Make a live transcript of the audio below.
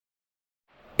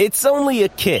It's only a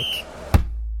kick,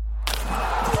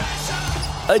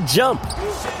 a jump,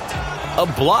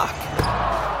 a block.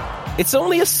 It's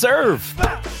only a serve.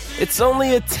 It's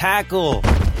only a tackle,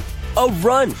 a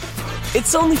run.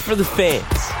 It's only for the fans.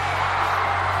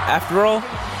 After all,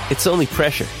 it's only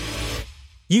pressure.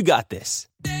 You got this.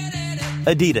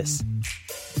 Adidas.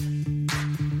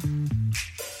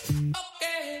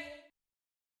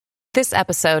 This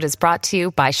episode is brought to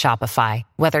you by Shopify.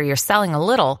 Whether you're selling a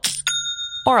little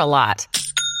or a lot,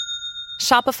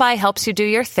 Shopify helps you do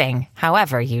your thing,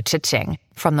 however you cha-ching.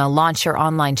 From the launch your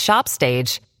online shop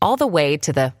stage, all the way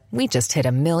to the we just hit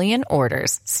 1 million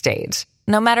orders stage.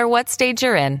 No matter what stage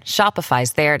you're in,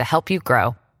 Shopify's there to help you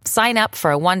grow. Sign up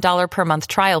for a $1 per month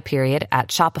trial period at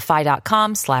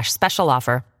shopify.com/special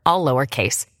offer, all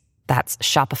lowercase. That's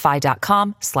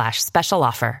shopify.com/special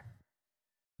offer.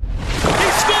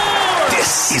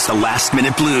 This is the Last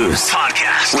Minute Blues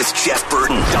podcast with Jeff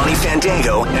Burton, Donnie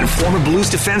Fandango, and former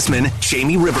Blues defenseman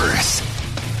Jamie Rivers.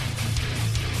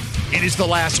 It is the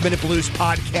Last Minute Blues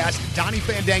podcast. Donnie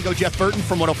Fandango, Jeff Burton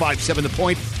from 105.7 The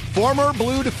Point, former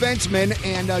Blue defenseman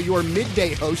and your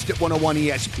midday host at 101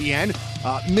 ESPN,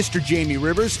 Mr. Jamie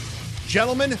Rivers.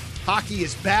 Gentlemen, hockey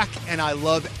is back, and I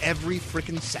love every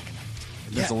freaking second.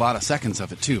 There's a lot of seconds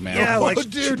of it, too, man. Yeah,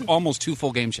 dude. Almost 2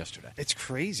 full games yesterday. It's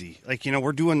crazy. Like,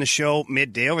 we're doing the show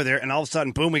midday over there, and all of a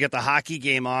sudden, boom, we got the hockey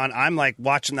game on. I'm, like,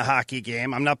 watching the hockey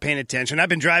game. I'm not paying attention. I've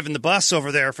been driving the bus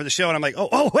over there for the show, and I'm like,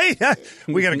 oh wait,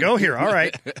 we got to go here. All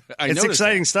right. It's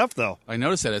exciting stuff, though. I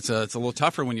noticed that. It's a little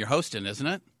tougher when you're hosting, isn't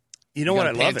it? You know what?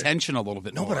 I love it. Pay attention a little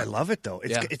bit more. No, but I love it, though.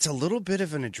 It's a little bit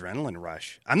of an adrenaline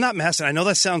rush. I'm not messing. I know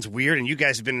that sounds weird, and you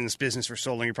guys have been in this business for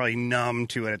so long, you're probably numb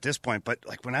to it at this point. But,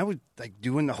 like, when I was, like,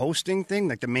 doing the hosting thing,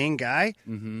 like, the main guy,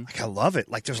 like, I love it.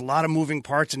 Like, there's a lot of moving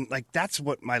parts, and, like, that's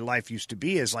what my life used to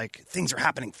be is, like, things are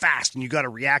happening fast, and you got to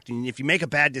react. And if you make a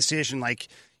bad decision, like,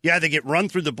 you either get run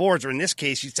through the boards, or in this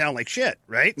case, you sound like shit,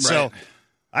 right? So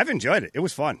I've enjoyed it. It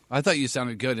was fun. I thought you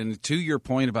sounded good. And to your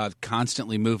point about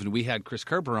constantly moving, we had Chris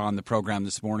Kerber on the program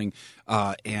this morning,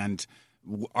 and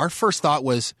our first thought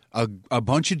was a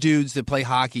bunch of dudes that play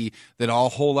hockey that all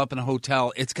hole up in a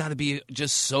hotel. It's got to be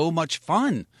just so much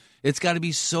fun. It's got to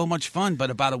be so much fun.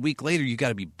 But about a week later, you got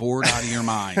to be bored out of your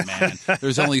mind, man.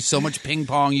 There's only so much ping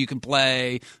pong you can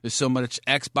play. There's so much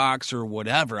Xbox or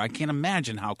whatever. I can't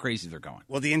imagine how crazy they're going.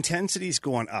 Well, the intensity's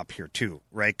going up here, too,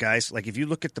 right, guys? Like, if you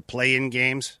look at the play-in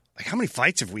games, like, how many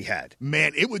fights have we had?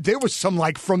 Man, there was some,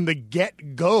 like, from the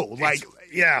get-go. Like,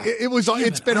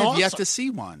 it's been awesome. I've yet to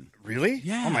see one. Really?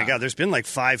 Yeah. Oh, my God. There's been like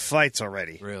 5 fights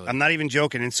already. Really? I'm not even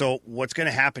joking. And so what's going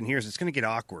to happen here is it's going to get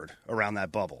awkward around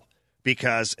that bubble.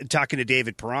 Because talking to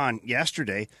David Perron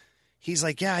yesterday, he's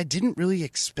like, I didn't really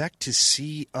expect to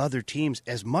see other teams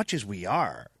as much as we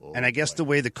are. And I guess the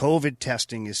way the COVID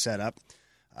testing is set up,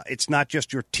 it's not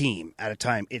just your team at a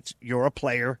time. It's you're a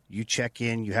player, you check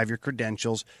in, you have your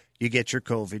credentials, you get your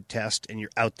COVID test, and you're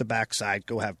out the backside,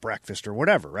 go have breakfast or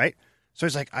whatever, right? So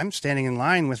he's like, I'm standing in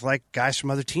line with, like, guys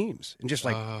from other teams and just,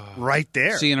 like, right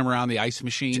there. Seeing them around the ice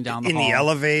machine down the hall. In the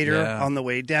elevator, on the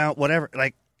way down, whatever.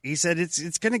 Like, he said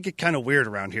it's going to get kind of weird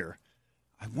around here.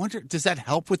 I wonder, does that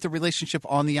help with the relationship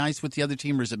on the ice with the other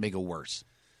team, or does it make it worse?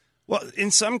 Well, in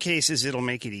some cases, it'll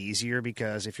make it easier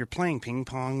because if you're playing ping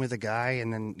pong with a guy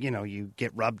and then, you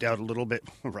get rubbed out a little bit.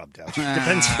 Rubbed out.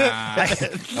 Depends.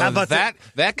 How about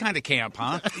that kind of camp,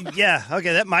 huh? Yeah.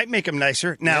 Okay. That might make him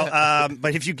nicer. Now,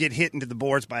 but if you get hit into the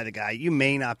boards by the guy, you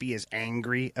may not be as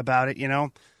angry about it,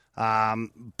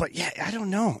 But, yeah, I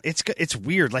don't know. It's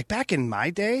weird. Like, back in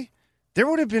my day, there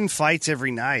would have been fights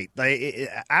every night. Like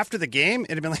after the game,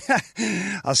 it'd have been like,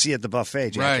 "I'll see you at the buffet,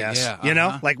 jackass." Right,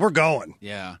 yeah, Like we're going.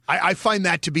 Yeah, I find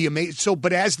that to be amazing. So,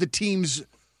 but as the teams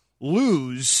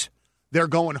lose, they're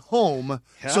going home.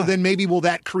 Yeah. So then maybe will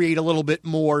that create a little bit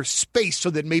more space so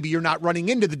that maybe you're not running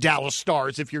into the Dallas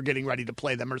Stars if you're getting ready to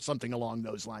play them or something along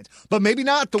those lines. But maybe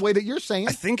not the way that you're saying.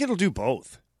 I think it'll do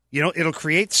both. It'll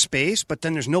create space, but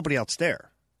then there's nobody else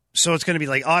there. So it's going to be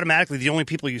like automatically the only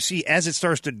people you see as it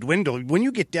starts to dwindle. When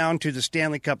you get down to the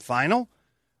Stanley Cup final,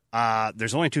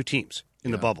 there's only 2 teams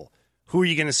in the bubble. Who are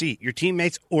you going to see? Your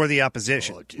teammates or the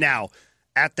opposition? Now,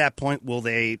 at that point, will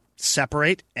they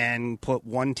separate and put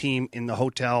one team in the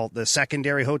hotel, the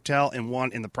secondary hotel, and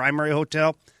one in the primary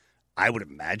hotel? I would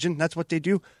imagine that's what they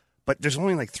do. But there's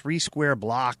only like 3 square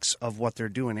blocks of what they're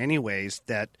doing anyways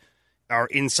that are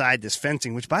inside this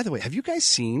fencing, which, by the way, have you guys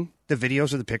seen the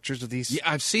videos or the pictures of these? Yeah,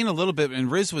 I've seen a little bit,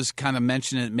 and Riz was kind of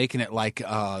mentioning it, making it like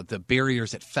the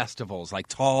barriers at festivals, like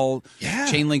tall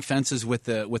chain link fences with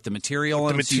the material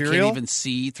on them, so you can't even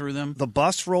see through them. The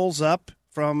bus rolls up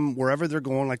from wherever they're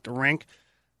going, like the rink.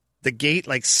 The gate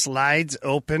slides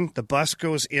open, the bus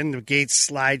goes in, the gate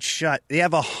slides shut. They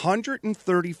have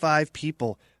 135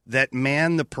 people that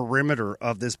man the perimeter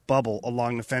of this bubble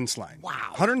along the fence line. Wow.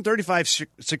 135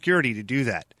 security to do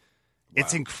that. Wow.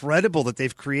 It's incredible that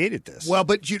they've created this. Well,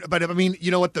 but I mean, you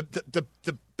know what?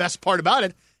 The best part about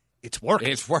it, it's working.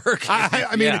 It's working.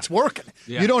 I mean, it's working.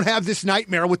 Yeah. You don't have this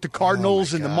nightmare with the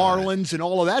Cardinals and the Marlins and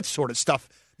all of that sort of stuff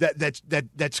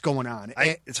that's going on.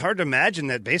 It's hard to imagine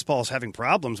that baseball is having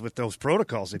problems with those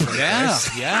protocols.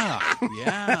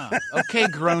 Yeah. Okay,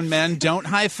 grown men, don't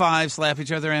high five, slap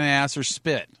each other in the ass, or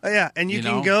spit. Yeah, and you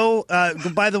can go.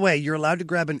 By the way, you're allowed to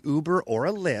grab an Uber or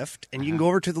a Lyft, and you can go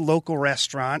over to the local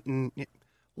restaurant and.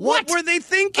 What were they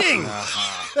thinking?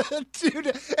 Dude,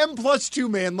 and +2,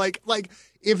 man. Like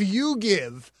if you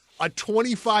give a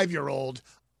 25-year-old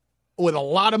with a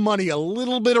lot of money a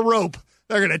little bit of rope,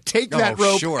 they're going to take that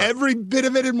rope, every bit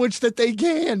of it in which that they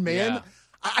can, man. Yeah.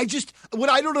 What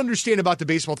I don't understand about the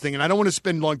baseball thing, and I don't want to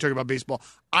spend long talking about baseball,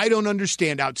 I don't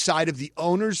understand outside of the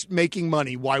owners making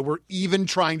money why we're even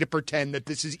trying to pretend that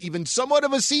this is even somewhat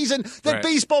of a season that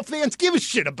baseball fans give a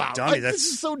shit about. Donnie, this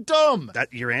is so dumb.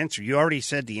 That's your answer. You already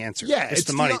said the answer. Yeah, it's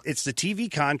the money. It's the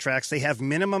TV contracts. They have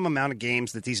minimum amount of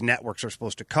games that these networks are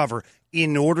supposed to cover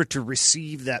in order to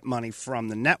receive that money from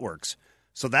the networks.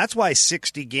 So that's why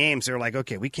 60 games, they're like,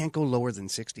 okay, we can't go lower than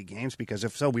 60 games because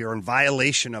if so, we are in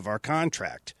violation of our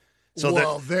contract.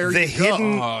 So there you go.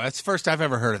 Oh, that's the first I've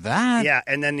ever heard of that. Yeah,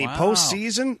 and then the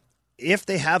postseason, if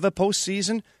they have a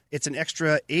postseason, it's an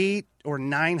extra $800 or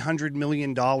 $900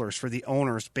 million for the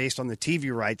owners based on the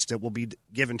TV rights that will be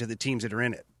given to the teams that are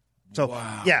in it. So,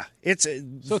 yeah, it's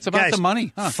about the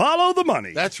money. Huh? Follow the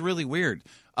money. That's really weird.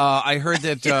 I heard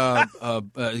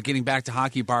that getting back to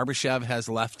hockey, Barbashev has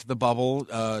left the bubble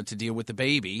to deal with the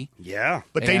baby. Yeah.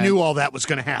 But they knew all that was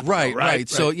going to happen. Right.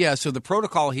 So the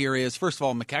protocol here is, first of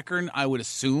all, McEachern, I would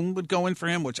assume, would go in for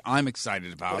him, which I'm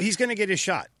excited about. Well, he's going to get his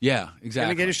shot. Yeah, exactly. He's going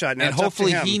to get his shot. Now, and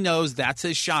hopefully he knows that's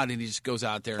his shot, and he just goes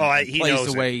out there and plays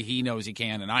the way he knows he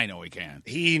can, and I know he can.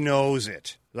 He knows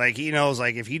it. He knows,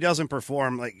 if he doesn't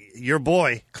perform, your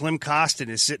boy, Klim Kostin,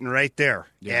 is sitting right there.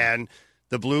 Yeah. And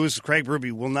the Blues, Craig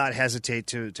Berube, will not hesitate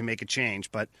to make a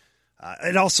change, but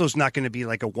it also is not going to be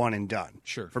like a one and done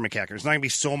for McEachern. There's not going to be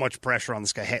so much pressure on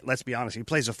this guy. Hey, let's be honest. He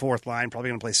plays a fourth line,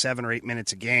 probably going to play 7 or 8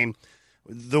 minutes a game.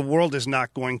 The world is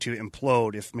not going to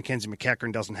implode if Mackenzie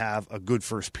McEachern doesn't have a good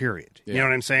first period. Yeah. You know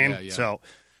what I'm saying? Yeah. So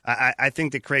I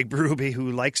think that Craig Berube,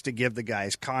 who likes to give the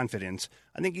guys confidence,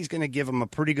 I think he's going to give them a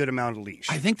pretty good amount of leash.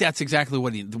 I think that's exactly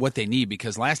what they need,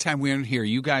 because last time we were in here,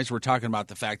 you guys were talking about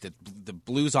the fact that the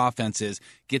Blues offense is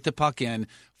get the puck in,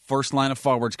 first line of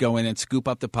forwards go in and scoop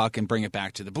up the puck and bring it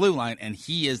back to the blue line, and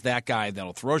he is that guy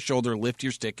that'll throw a shoulder, lift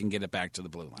your stick, and get it back to the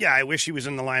blue line. Yeah, I wish he was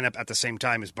in the lineup at the same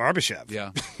time as Barbashev.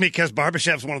 Yeah. Because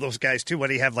Barbashev's one of those guys, too. What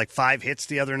did he have, 5 hits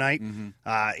the other night?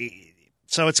 Mm-hmm.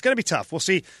 So it's going to be tough. We'll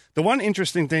see. The one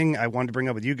interesting thing I wanted to bring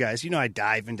up with you guys, I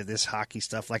dive into this hockey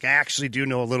stuff. I actually do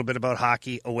know a little bit about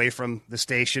hockey away from the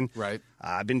station. Right.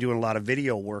 I've been doing a lot of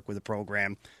video work with the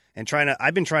program and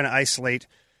I've been trying to isolate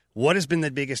what has been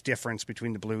the biggest difference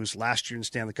between the Blues last year in the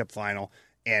Stanley Cup Final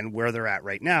and where they're at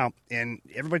right now. And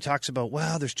everybody talks about,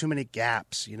 there's too many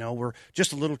gaps. We're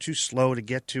just a little too slow to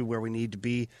get to where we need to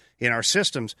be in our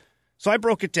systems. So I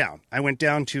broke it down. I went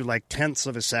down to tenths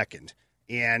of a second.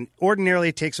 And ordinarily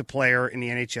it takes a player in the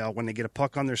NHL, when they get a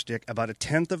puck on their stick, about a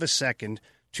tenth of a second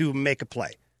to make a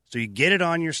play. So you get it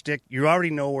on your stick, you already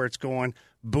know where it's going,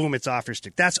 boom, it's off your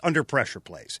stick. That's under pressure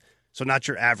plays. So not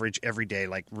your average everyday,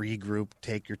 regroup,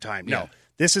 take your time. No,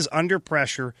 this is under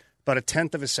pressure, about a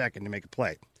tenth of a second to make a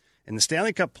play. In the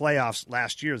Stanley Cup playoffs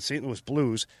last year, the St. Louis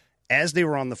Blues, as they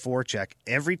were on the forecheck,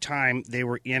 every time they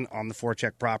were in on the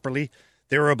forecheck properly,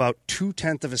 they were about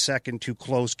 0.2 of a second to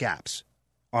close gaps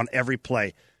on every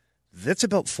play. That's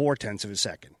about 0.4 of a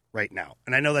second right now.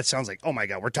 And I know that sounds like, oh my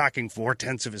God, we're talking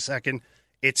 0.4 of a second.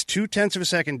 It's 0.2 of a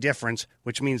second difference,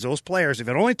 which means those players, if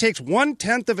it only takes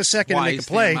 1/10 of a second to make a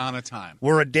play, amount of time.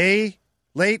 We're a day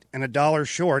late and $1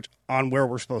 short on where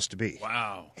we're supposed to be.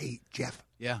 Wow. Hey, Jeff.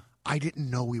 Yeah. I didn't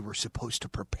know we were supposed to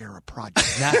prepare a project.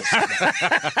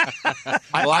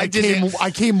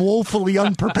 I came woefully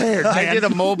unprepared. Man. I did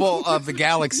a mobile of the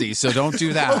Galaxy, so don't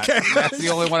do that. Okay. That's the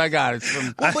only one I got. It's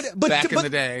from back in the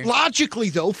day.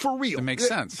 Logically, though, for real. It makes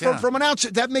sense. From an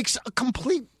outside, that makes a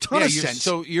complete ton of sense.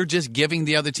 So you're just giving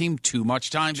the other team too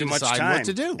much time to decide what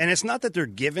to do. And it's not that they're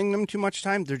giving them too much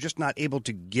time. They're just not able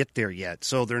to get there yet.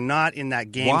 So they're not in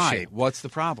that game shape. What's the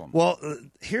problem? Well,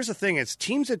 here's the thing. It's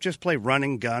teams that just play run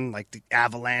and gun, like the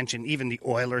Avalanche and even the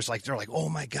Oilers, they're like, oh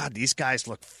my God, these guys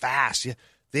look fast.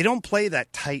 They don't play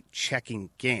that tight checking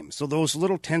game. So those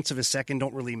little tenths of a second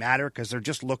don't really matter because they're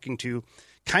just looking to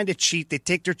kind of cheat. They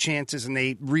take their chances and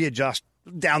they readjust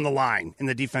down the line in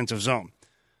the defensive zone.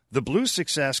 The Blues'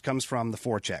 success comes from the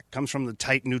forecheck, comes from the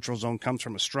tight neutral zone, comes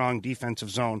from a strong defensive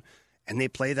zone, and they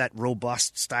play that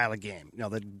robust style of game.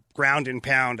 The ground and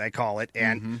pound, I call it.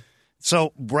 And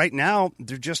so right now,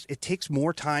 it takes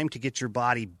more time to get your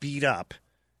body beat up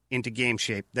into game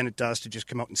shape than it does to just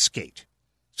come out and skate.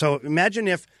 So imagine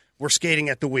if we're skating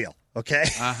at the wheel, okay?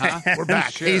 We're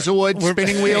back. Sure. Hazelwood,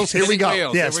 spinning wheels. Here we go.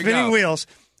 Wheels. Yeah, Here we spinning go. wheels.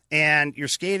 And you're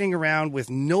skating around with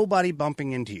nobody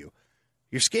bumping into you.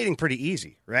 You're skating pretty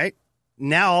easy, right?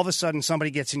 Now, all of a sudden,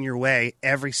 somebody gets in your way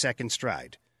every second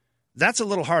stride. That's a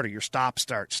little harder. Your stop,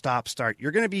 start.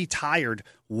 You're going to be tired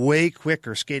way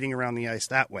quicker skating around the ice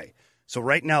that way. So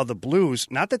right now, the Blues,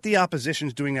 not that the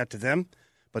opposition's doing that to them,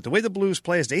 but the way the Blues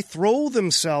play is they throw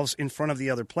themselves in front of the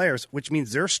other players, which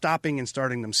means they're stopping and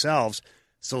starting themselves.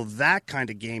 So that kind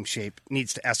of game shape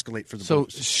needs to escalate for the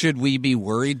Blues. So should we be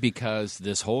worried? Because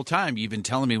this whole time you've been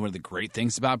telling me one of the great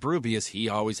things about Berube is he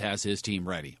always has his team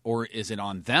ready. Or is it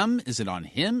on them? Is it on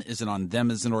him? Is it on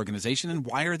them as an organization? And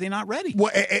why are they not ready?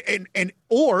 Well,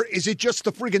 or is it just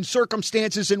the friggin'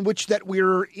 circumstances in which that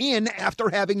we're in after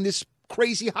having this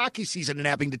crazy hockey season and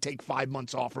having to take 5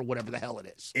 months off or whatever the hell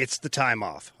it is? It's the time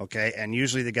off, okay? And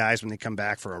usually the guys, when they come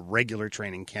back for a regular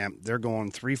training camp, they're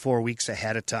going 3-4 weeks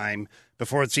ahead of time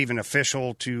before it's even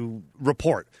official to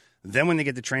report. Then when they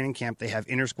get to training camp, they have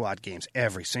inter-squad games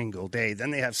every single day.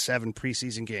 Then they have 7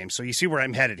 preseason games. So you see where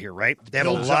I'm headed here, right? They have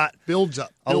Builds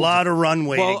up. A lot of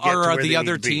runway to get to are where the they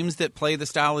other need to be. teams that play the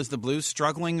style as the Blues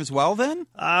struggling as well then?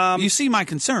 You see my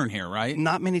concern here, right?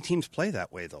 Not many teams play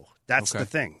that way, though. That's Okay. the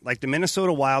thing. Like the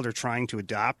Minnesota Wild are trying to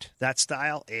adopt that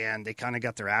style, and they kind of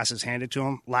got their asses handed to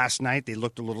them. Last night, they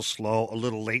looked a little slow, a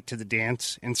little late to the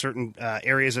dance in certain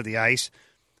areas of the ice.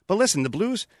 But listen, the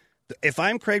Blues, if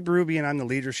I'm Craig Berube and I'm the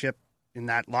leadership in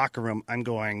that locker room, I'm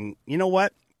going, you know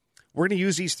what? We're going to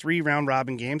use these 3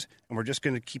 round-robin games, and we're just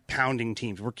going to keep pounding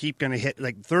teams. We're keep going to hit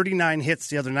like 39 hits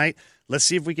the other night. Let's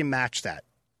see if we can match that.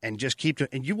 And just keep to,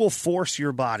 and you will force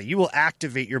your body. You will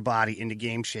activate your body into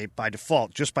game shape by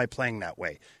default just by playing that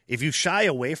way. If you shy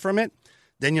away from it,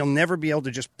 then you'll never be able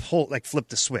to just flip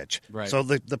the switch. Right. So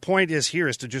the point is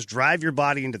to just drive your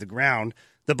body into the ground.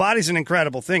 The body's an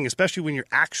incredible thing, especially when you're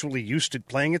actually used to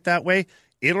playing it that way.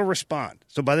 It'll respond.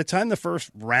 So by the time the first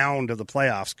round of the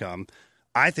playoffs come,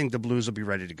 I think the Blues will be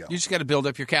ready to go. You just got to build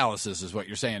up your calluses is what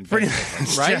you're saying. Pretty right?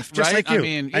 Jeff, right? just like you. I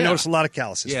mean, I noticed a lot of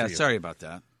calluses Yeah, for you. sorry about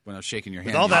that. When I was shaking your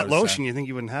hand. With all you that noticed lotion, you think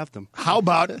you wouldn't have them. How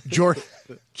about Jordan?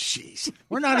 Jeez.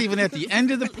 We're not even at the end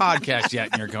of the podcast yet,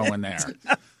 and you're going there.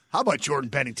 How about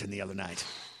Jordan Bennington the other night?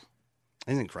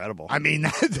 It's incredible. I mean,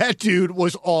 that dude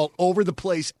was all over the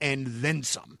place and then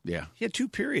some. Yeah. He had 2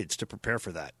 periods to prepare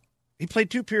for that. He played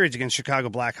 2 periods against Chicago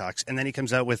Blackhawks, and then he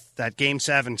comes out with that Game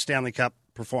 7 Stanley Cup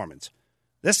performance.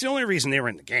 That's the only reason they were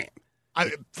in the game.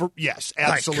 Yes,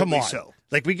 absolutely come on. so.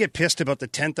 Like, we get pissed about the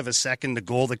 10th of a second, the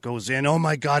goal that goes in. Oh,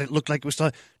 my God, it looked like it was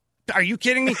still... Are you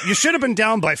kidding me? You should have been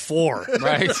down by 4.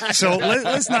 Right. So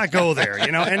let's not go there,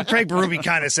 And Craig Berube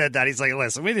kind of said that. He's like,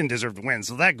 listen, we didn't deserve to win.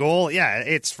 So that goal, yeah,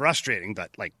 it's frustrating,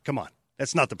 but, come on.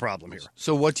 That's not the problem here.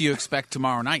 So what do you expect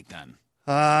tomorrow night then?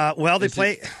 Well, they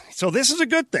play. So this is a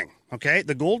good thing, okay?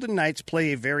 The Golden Knights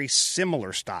play a very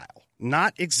similar style.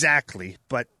 Not exactly,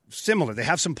 but similar. They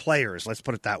have some players, let's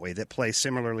put it that way, that play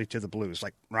similarly to the Blues.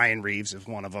 Like Ryan Reeves is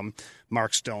one of them.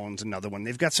 Mark Stone's another one.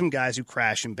 They've got some guys who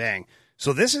crash and bang.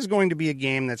 So this is going to be a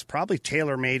game that's probably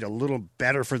tailor-made a little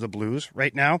better for the Blues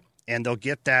right now, and they'll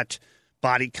get that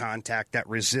body contact, that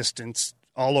resistance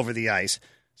all over the ice.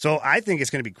 So I think it's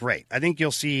going to be great. I think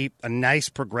you'll see a nice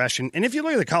progression. And if you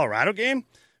look at the Colorado game,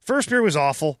 first period was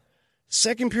awful.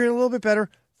 Second period a little bit better.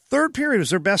 Third period was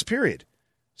their best period.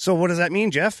 So what does that mean,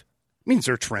 Jeff? It means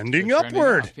they're trending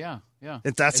upward. Up. Yeah.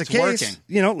 If that's It's the case,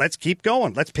 working. let's keep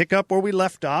going. Let's pick up where we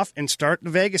left off and start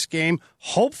the Vegas game,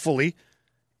 hopefully,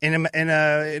 in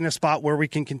a spot where we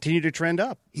can continue to trend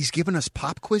up. He's giving us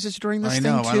pop quizzes during this I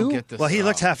know. thing, I too? don't get this. Well, he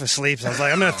looked half asleep, so I was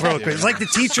like, I'm going to throw it. It's like the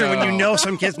teacher when you know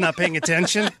some kid's not paying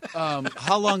attention.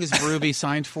 How long is Berube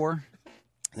signed for?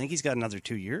 I think he's got another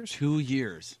 2 years. 2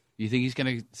 years. You think he's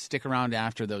going to stick around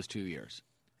after those 2 years?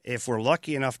 If we're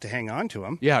lucky enough to hang on to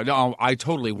him. Yeah, no, I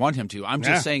totally want him to. I'm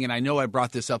Yeah. just saying, and I know I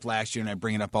brought this up last year, and I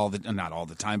bring it up not all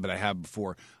the time, but I have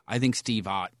before. I think Steve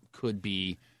Ott could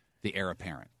be the heir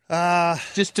apparent.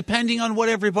 Just depending on what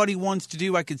everybody wants to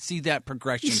do, I could see that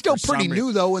progression. He's still for pretty somebody.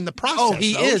 new, though, in the process. Oh,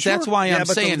 he though. is. Sure. That's why Yeah, I'm but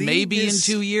the saying league maybe is-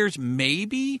 in 2 years,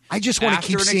 maybe. I just want to after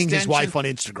keep an seeing his extension. wife on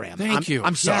Instagram. Thank you.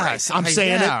 I'm sorry. Yes, I'm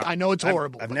saying yeah. it. I know it's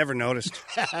horrible. I've but- never noticed.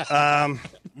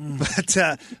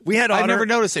 But we had I Otter. never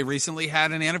noticed they recently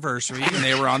had an anniversary and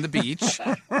they were on the beach.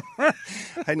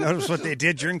 I noticed what they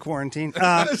did during quarantine.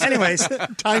 Anyways,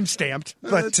 Time stamped.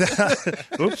 but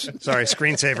oops, sorry,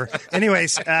 screensaver.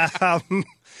 Anyways,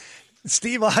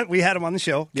 Steve Ott, we had him on the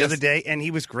show the other day, and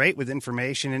he was great with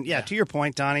information. And to your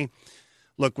point, Donnie,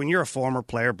 look, when you're a former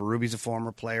player, Berube's a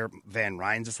former player, Van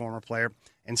Ryn's a former player,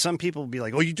 and some people will be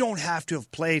like, "Oh, you don't have to have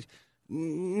played."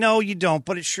 No, you don't,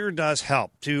 but it sure does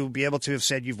help to be able to have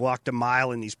said you've walked a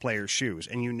mile in these players' shoes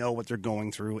and you know what they're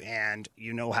going through and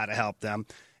you know how to help them.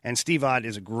 And Steve Ott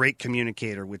is a great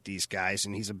communicator with these guys,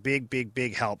 and he's a big, big,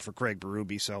 big help for Craig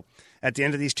Berube. So at the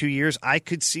end of these 2 years, I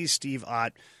could see Steve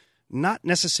Ott, not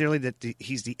necessarily that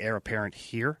he's the heir apparent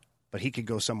here, but he could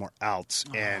go somewhere else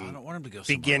and I don't want him to go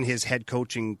begin somewhere his head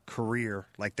coaching career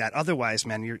like that. Otherwise,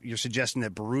 man, you're suggesting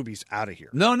that Berube's out of here.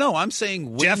 No, I'm saying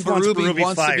when Jeff wants Berube Berube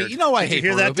wants to fired. be. You know I Did you hate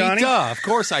hear that, Berube. Donnie? Duh, of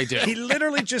course I do. He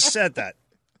literally just said that.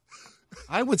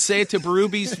 I would say it to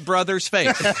Berube's brother's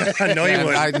face. No, you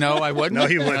wouldn't. No, I wouldn't. No,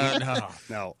 you wouldn't. No.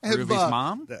 No. Berube's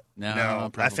mom? No,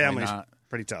 that probably family's not.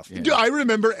 pretty tough. Dude, I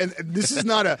remember, and this is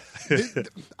not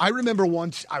I remember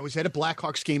once I was at a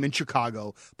Blackhawks game in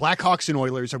Chicago, Blackhawks and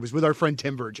Oilers. I was with our friend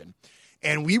Tim Virgin,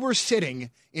 and we were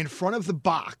sitting in front of the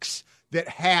box that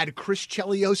had Chris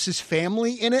Chelios'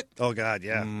 family in it. Oh, God,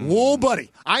 yeah. Whoa, buddy.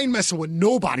 I ain't messing with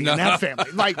nobody in that family.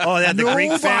 Like, Oh, they had the Greek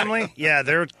nobody. family? Yeah,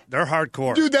 they're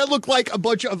hardcore. Dude, that looked like a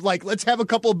bunch of, like, let's have a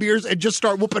couple of beers and just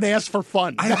start whooping ass for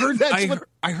fun. I heard That's what-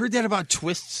 I heard that about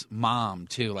Twist's mom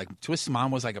too. Like Twist's mom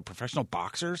was like a professional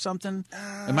boxer or something.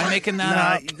 Am I making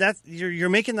that up? You're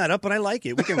making that up, but I like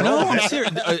it. We can roll No, with I'm it.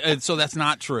 serious. So that's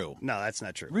not true. No, that's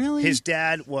not true. Really? His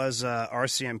dad was a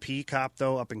RCMP cop,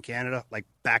 though, up in Canada, like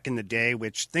back in the day,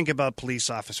 which think about police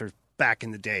officers back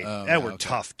in the day. That were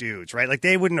tough dudes, right? Like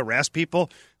they wouldn't arrest people.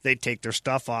 They'd take their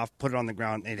stuff off, put it on the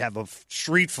ground, and they'd have a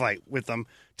street fight with them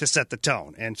to set the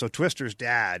tone. And so Twister's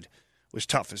dad was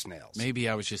tough as nails. Maybe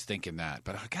I was just thinking that,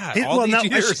 but God, It- all well, these no,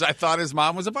 years I thought his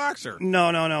mom was a boxer.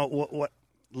 No. What?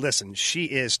 Listen, she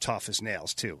is tough as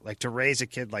nails too. Like to raise a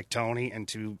kid like Tony and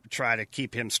to try to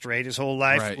keep him straight his whole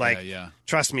life. Right, like, yeah.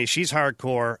 Trust me, she's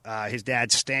hardcore. His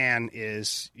dad Stan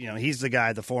is, he's the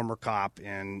guy, the former cop,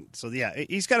 and so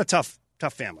he's got a tough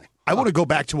family. I want to go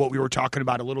back to what we were talking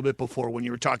about a little bit before when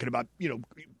you were talking about,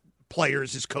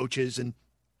 players as coaches and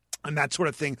that sort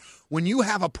of thing. When you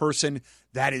have a person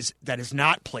that has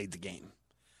not played the game,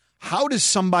 how does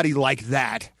somebody like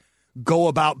that go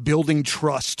about building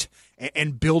trust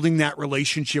and building that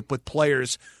relationship with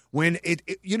players when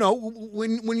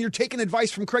when you're taking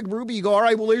advice from Craig Berube, you go, all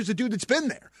right, well, there's a dude that's been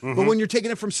there. Mm-hmm. But when you're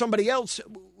taking it from somebody else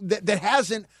that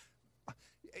hasn't,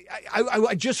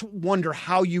 I just wonder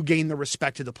how you gain the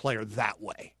respect of the player that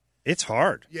way. It's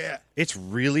hard. Yeah. It's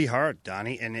really hard,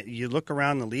 Donnie. And you look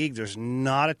around the league, there's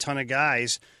not a ton of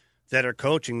guys that are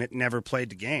coaching that never played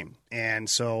the game. And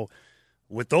so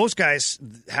what those guys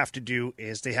have to do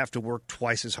is they have to work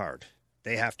twice as hard.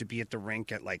 They have to be at the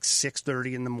rink at like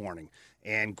 6:30 in the morning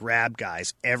and grab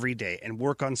guys every day and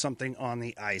work on something on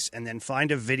the ice and then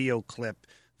find a video clip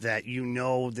that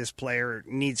this player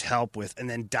needs help with and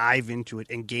then dive into it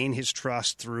and gain his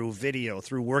trust through video,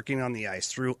 through working on the ice,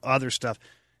 through other stuff.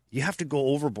 You have to go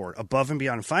overboard, above and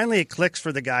beyond. Finally, it clicks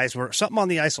for the guys where something on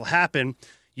the ice will happen.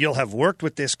 You'll have worked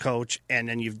with this coach, and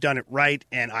then you've done it right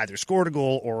and either scored a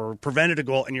goal or prevented a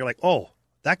goal, and you're like, oh,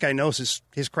 that guy knows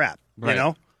his crap,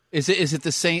 Right. Is it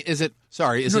the same? Is it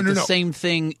same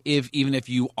thing even if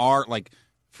you are like,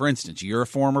 for instance, you're a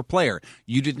former player,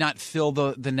 you did not fill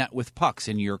the net with pucks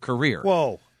in your career.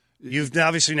 Whoa. You've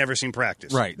obviously never seen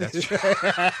practice. Right. That's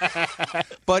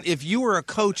But if you were a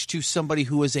coach to somebody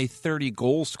who is a 30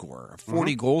 goal scorer, a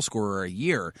 40 goal scorer a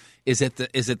year, is it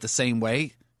the same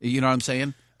way? You know what I'm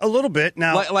saying? A little bit.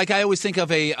 Now, Like I always think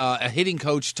of a hitting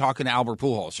coach talking to Albert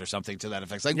Pujols or something to that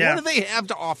effect. It's like, Yeah. what do they have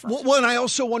to offer? Well, and I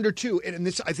also wonder, too, and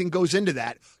this, I think, goes into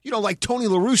that, like Tony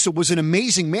La Russa was an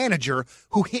amazing manager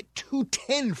who hit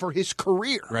 .210 for his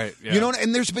career. Right, yeah.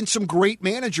 And there's been some great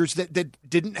managers that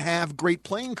didn't have great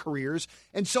playing careers,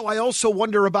 and so I also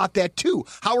wonder about that, too.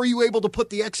 How are you able to put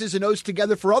the X's and O's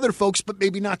together for other folks, but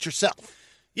maybe not yourself?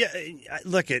 yeah,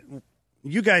 look at.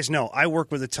 You guys know I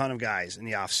work with a ton of guys in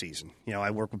the off season.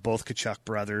 I work with both Kachuk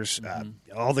brothers,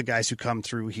 all the guys who come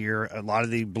through here. A lot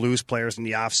of the Blues players in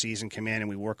the off season come in and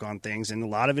we work on things, and a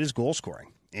lot of it is goal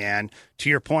scoring. And to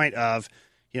your point of,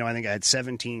 I think I had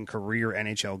 17 career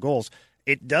NHL goals.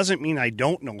 It doesn't mean I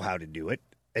don't know how to do it.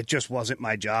 It just wasn't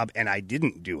my job, and I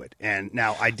didn't do it. And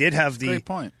now I did have Great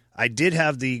point. I did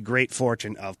have the great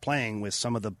fortune of playing with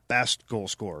some of the best goal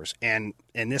scorers. And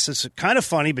this is kind of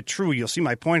funny but true. You'll see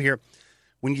my point here.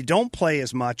 When you don't play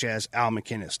as much as Al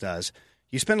MacInnis does,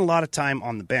 You spend a lot of time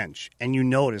on the bench, and you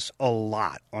notice a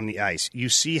lot on the ice. You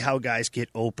see how guys get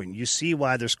open. You see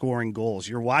why they're scoring goals.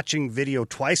 You're watching video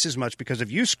twice as much because if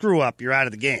you screw up, you're out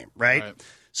of the game, right?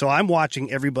 So I'm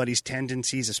watching everybody's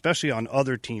tendencies, especially on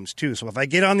other teams too. So if I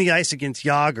get on the ice against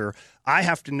Jágr, I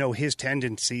have to know his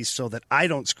tendencies so that I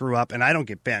don't screw up and I don't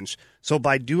get benched. So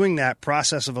by doing that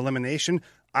process of elimination,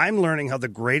 I'm learning how the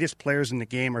greatest players in the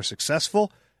game are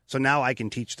successful. So now I can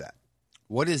teach that.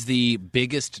 What is the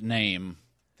biggest name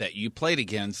that you played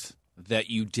against that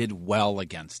you did well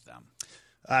against them?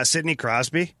 Sidney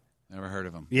Crosby. Never heard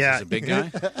of him. Yeah. He's a big guy.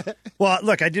 Well,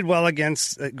 look, I did well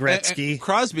against Gretzky.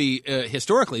 Crosby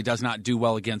historically does not do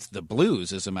well against the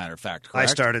Blues, as a matter of fact, correct?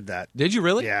 I started that. Did you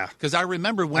really? Yeah. Because I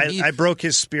remember when I broke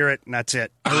his spirit, and that's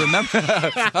it.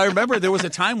 I remember there was a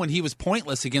time when he was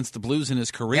pointless against the Blues in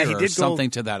his career, he or did something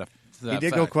to that effect. He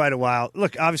did go quite a while.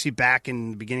 Look, obviously, back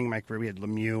in the beginning of my career, we had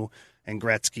Lemieux and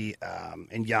Gretzky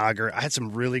and Jágr. I had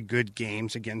some really good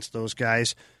games against those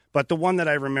guys. But the one that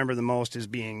I remember the most is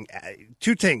being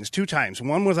two times.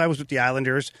 One was I was with the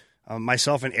Islanders,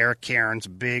 myself and Eric Cairns, a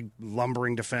big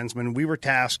lumbering defenseman. We were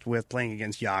tasked with playing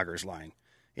against Jágr's line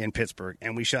in Pittsburgh,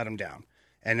 and we shut him down.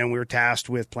 And then we were tasked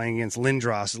with playing against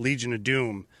Lindros, Legion of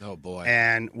Doom. Oh, boy.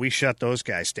 And we shut those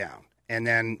guys down. And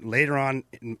then later on,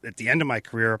 at the end of my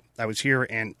career, I was here,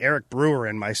 and Eric Brewer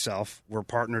and myself were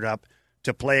partnered up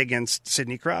to play against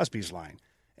Sidney Crosby's line.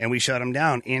 And we shut him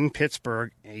down in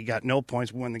Pittsburgh. And he got no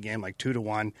points. We won the game like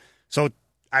 2-1. So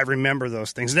I remember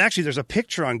those things. And actually, there's a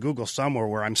picture on Google somewhere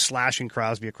where I'm slashing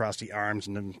Crosby across the arms.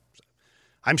 And then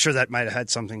I'm sure that might have had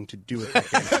something to do with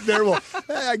it. There, well,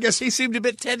 I guess He seemed a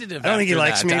bit tentative. I don't think he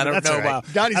likes me. I don't That's know. all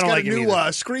right. Donnie's I don't got like a him new either.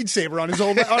 screensaver on his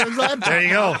laptop. There you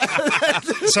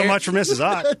go. So much for Mrs.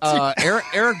 Ott.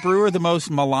 Eric Brewer, the most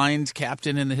maligned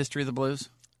captain in the history of the Blues.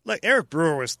 Look, Eric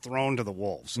Brewer was thrown to the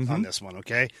wolves on this one,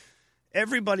 okay?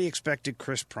 Everybody expected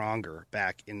Chris Pronger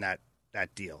back in that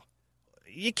deal.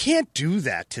 You can't do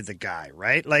that to the guy,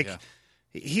 right? Like,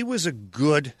 he was a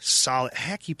good, solid...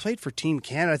 Heck, he played for Team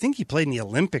Canada. I think he played in the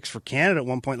Olympics for Canada at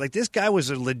one point. Like, this guy was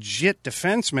a legit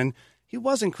defenseman. He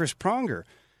wasn't Chris Pronger.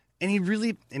 And he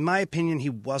really, in my opinion, he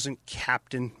wasn't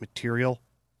captain material.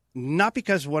 Not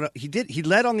because what he did. He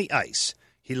led on the ice.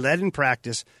 He led in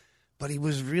practice. But he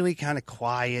was really kind of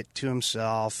quiet to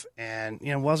himself and,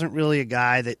 wasn't really a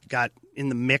guy that got in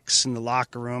the mix in the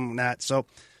locker room and that. So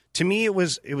to me, it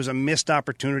was a missed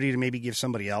opportunity to maybe give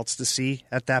somebody else to see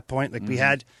at that point. Like we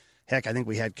had, I think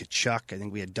we had Kachuk. I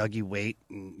think we had Dougie Waite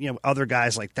and, other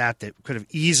guys like that could have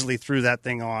easily threw that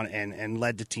thing on and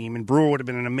led the team. And Brewer would have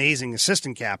been an amazing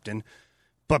assistant captain.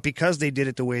 But because they did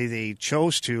it the way they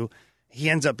chose to, he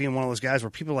ends up being one of those guys where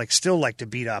people still like to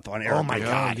beat up on Eric. Oh, my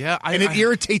God. Yeah. And it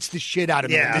irritates the shit out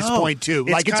of me at this point, too.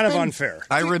 It's kind of unfair.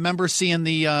 I remember seeing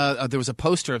there was a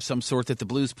poster of some sort that the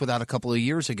Blues put out a couple of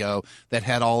years ago that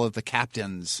had all of the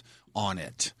captains on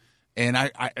it. And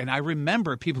I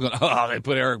remember people going, oh, they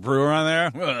put Eric Brewer on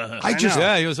there?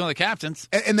 He was one of the captains.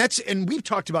 And we've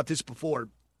talked about this before.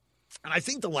 And I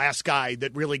think the last guy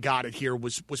that really got it here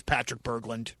was Patrick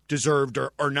Berglund, deserved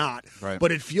or not. Right.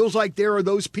 But it feels like there are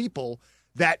those people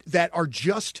that are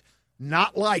just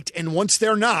not liked. And once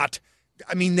they're not,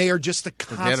 I mean, they are just the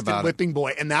constant whipping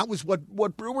boy. And that was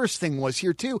what Brewer's thing was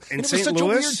here, too. And it was such a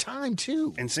weird time,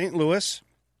 too. In St. Louis,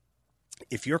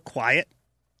 if you're quiet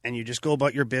and you just go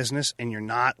about your business and you're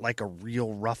not like a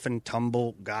real rough and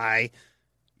tumble guy,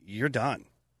 you're done.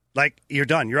 Like, you're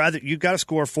done. You've got to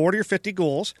score 40 or 50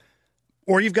 goals,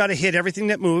 or you've got to hit everything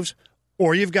that moves,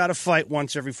 or you've got to fight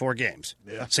once every 4 games.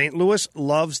 Yeah. St. Louis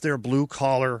loves their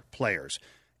blue-collar players.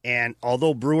 And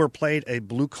although Brewer played a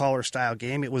blue-collar style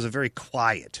game, it was a very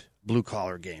quiet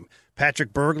blue-collar game.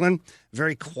 Patrick Berglund,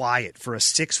 very quiet for a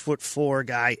 6'4"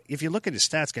 guy. If you look at his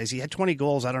stats, guys, he had 20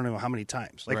 goals I don't know how many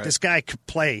times. This guy could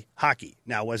play hockey.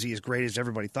 Now, was he as great as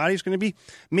everybody thought he was going to be?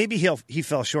 Maybe he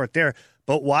fell short there.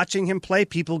 But watching him play,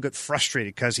 people get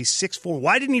frustrated because he's 6'4".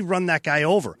 Why didn't he run that guy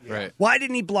over? Right. Why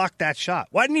didn't he block that shot?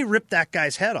 Why didn't he rip that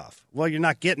guy's head off? Well, you're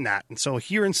not getting that. And so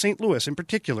here in St. Louis in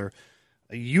particular,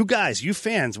 you guys, you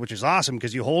fans, which is awesome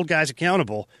because you hold guys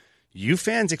accountable, you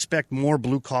fans expect more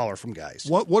blue collar from guys.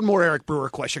 One more Eric Brewer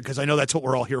question, because I know that's what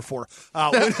we're all here for.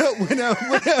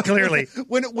 Clearly.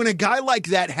 When a guy like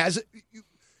that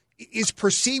is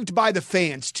perceived by the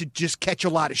fans to just catch a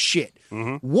lot of shit,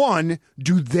 one,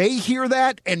 do they hear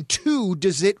that? And two,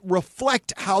 does it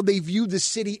reflect how they view the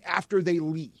city after they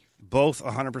leave? Both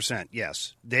 100%,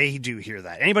 yes. They do hear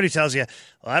that. Anybody tells you,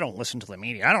 well, I don't listen to the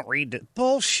media, I don't read it.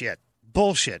 Bullshit.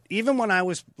 Even when I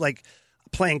was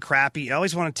playing crappy, I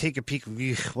always want to take a peek.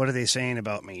 What are they saying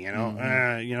about me?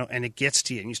 And it gets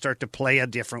to you, and you start to play a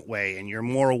different way, and you're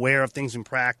more aware of things in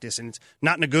practice, and it's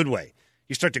not in a good way.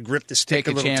 You start to grip the stick Take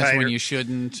a little chance tighter. when you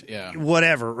shouldn't. Yeah.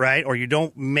 Whatever, right? Or you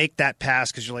don't make that pass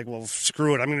because you're like, well,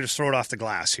 screw it. I'm going to just throw it off the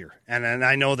glass here. And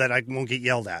I know that I won't get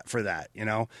yelled at for that, you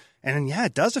know? And then, yeah,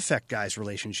 it does affect guys'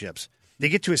 relationships. They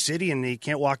get to a city and they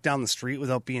can't walk down the street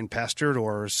without being pestered,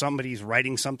 or somebody's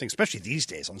writing something, especially these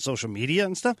days on social media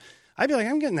and stuff. I'd be like,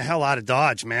 I'm getting the hell out of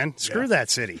Dodge, man. Screw that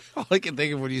city. All I can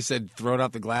think of when you said throw it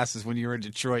off the glasses when you were in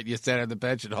Detroit, you sat on the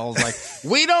bench and Hull's like,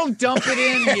 we don't dump it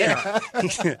in here.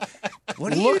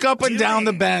 Look up and down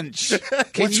the bench.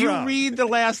 Can What's you wrong? read the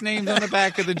last names on the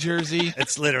back of the jersey?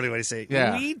 It's literally what he say.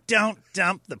 Yeah. We don't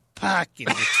dump the puck in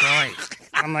Detroit.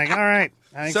 I'm like, all right.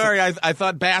 Sorry, I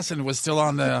thought Basson was still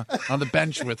on the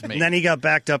bench with me. And then he got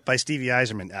backed up by Stevie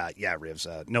Eiserman. Yeah,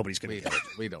 Rivs. Nobody's going to get it.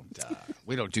 we don't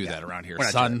do that around here, We're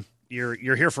not son. doing it.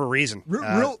 You're here for a reason.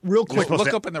 Real quick.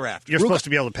 Look up in the rafters. You're supposed to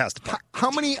be able to pass the puck.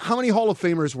 How many Hall of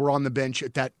Famers were on the bench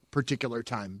at that particular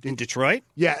time? In Detroit?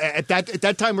 Yeah, at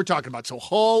that time we're talking about. So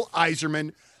Hull,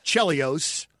 Eiserman,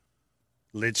 Chelios,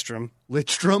 Lidstrom,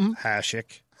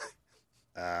 Hasek,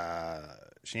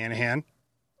 Shanahan.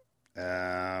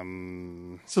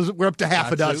 So we're up to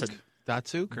half a dozen.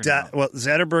 Datsuk? Or no? Well,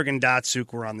 Zetterberg and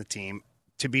Datsuk were on the team,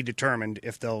 to be determined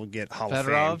if they'll get Hall of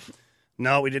Fedorov? Fame.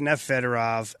 No, we didn't have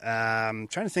Fedorov.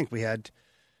 Trying to think, we had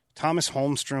Thomas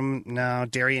Holmstrom. No,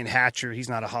 Darian Hatcher. He's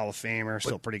not a Hall of Famer.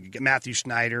 Still pretty good. Matthew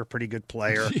Schneider, pretty good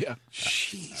player. Yeah.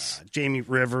 Jamie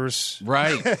Rivers.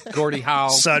 Right. Gordie Howe.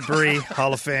 Sudbury,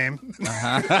 Hall of Fame.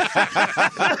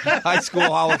 High School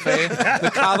Hall of Fame.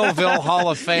 The Cottleville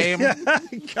Hall of Fame. Man,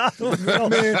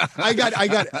 I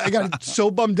got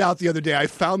so bummed out the other day. I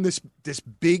found this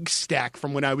big stack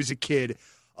from when I was a kid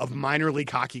of minor league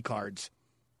hockey cards.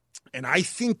 And I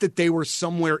think that they were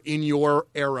somewhere in your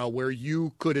era where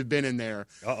you could have been in there.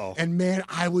 Uh-oh. And man,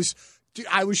 I was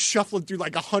shuffling through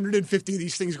like 150 of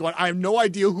these things going, I have no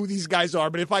idea who these guys are,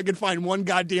 but if I could find one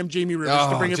goddamn Jamie Rivers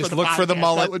to bring in just for the look podcast, for the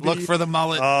mullet. that would Look be for the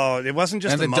mullet. Oh, it wasn't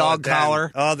just And the the mullet dog then.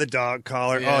 collar. Oh, the dog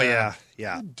collar. Yeah. Oh, yeah.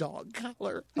 dog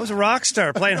collar. I was a rock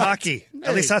star playing hockey.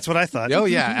 At least that's what I thought. Oh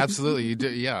yeah, absolutely. You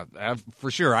do, yeah, for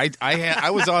sure. I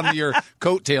was on your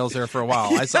coattails there for a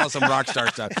while. I saw some rock star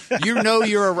stuff. You know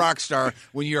you're a rock star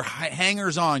when your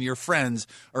hangers on, your friends,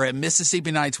 are at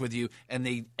Mississippi Nights with you, and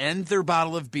they end their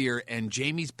bottle of beer, and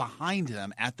Jamie's behind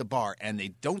them at the bar, and they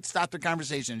don't stop their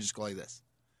conversation and just go like this.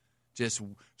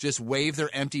 Just wave their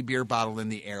empty beer bottle in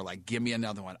the air like, give me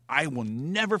another one. I will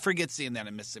never forget seeing that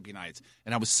at Mississippi Nights.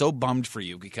 And I was so bummed for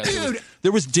you because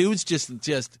there was dudes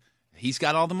just he's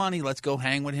got all the money. Let's go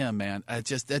hang with him, man.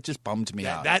 That just bummed me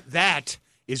out. That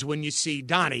is when you see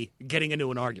Donnie getting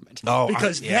into an argument. Oh,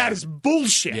 because yeah. that is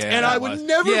bullshit. Yeah, and I would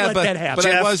never let that happen.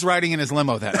 But I was riding in his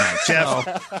limo that night.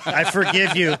 Jeff, I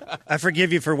forgive you. I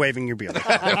forgive you for waving your beer.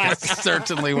 It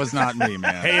certainly was not me,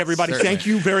 man. Hey, everybody, thank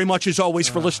you very much, as always,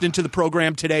 for listening to the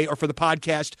program today or for the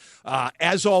podcast.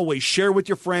 As always, share with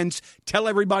your friends. Tell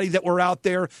everybody that we're out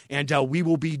there, and we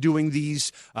will be doing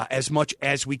these as much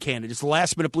as we can. It is the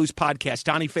Last Minute Blues podcast.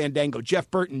 Donnie Fandango,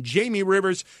 Jeff Burton, Jamie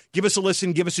Rivers. Give us a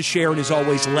listen. Give us a share. And as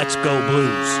always, let's go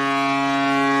Blues.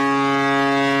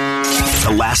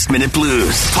 The Last Minute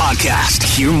Blues podcast.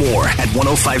 Hear more at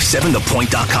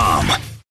 1057thepoint.com.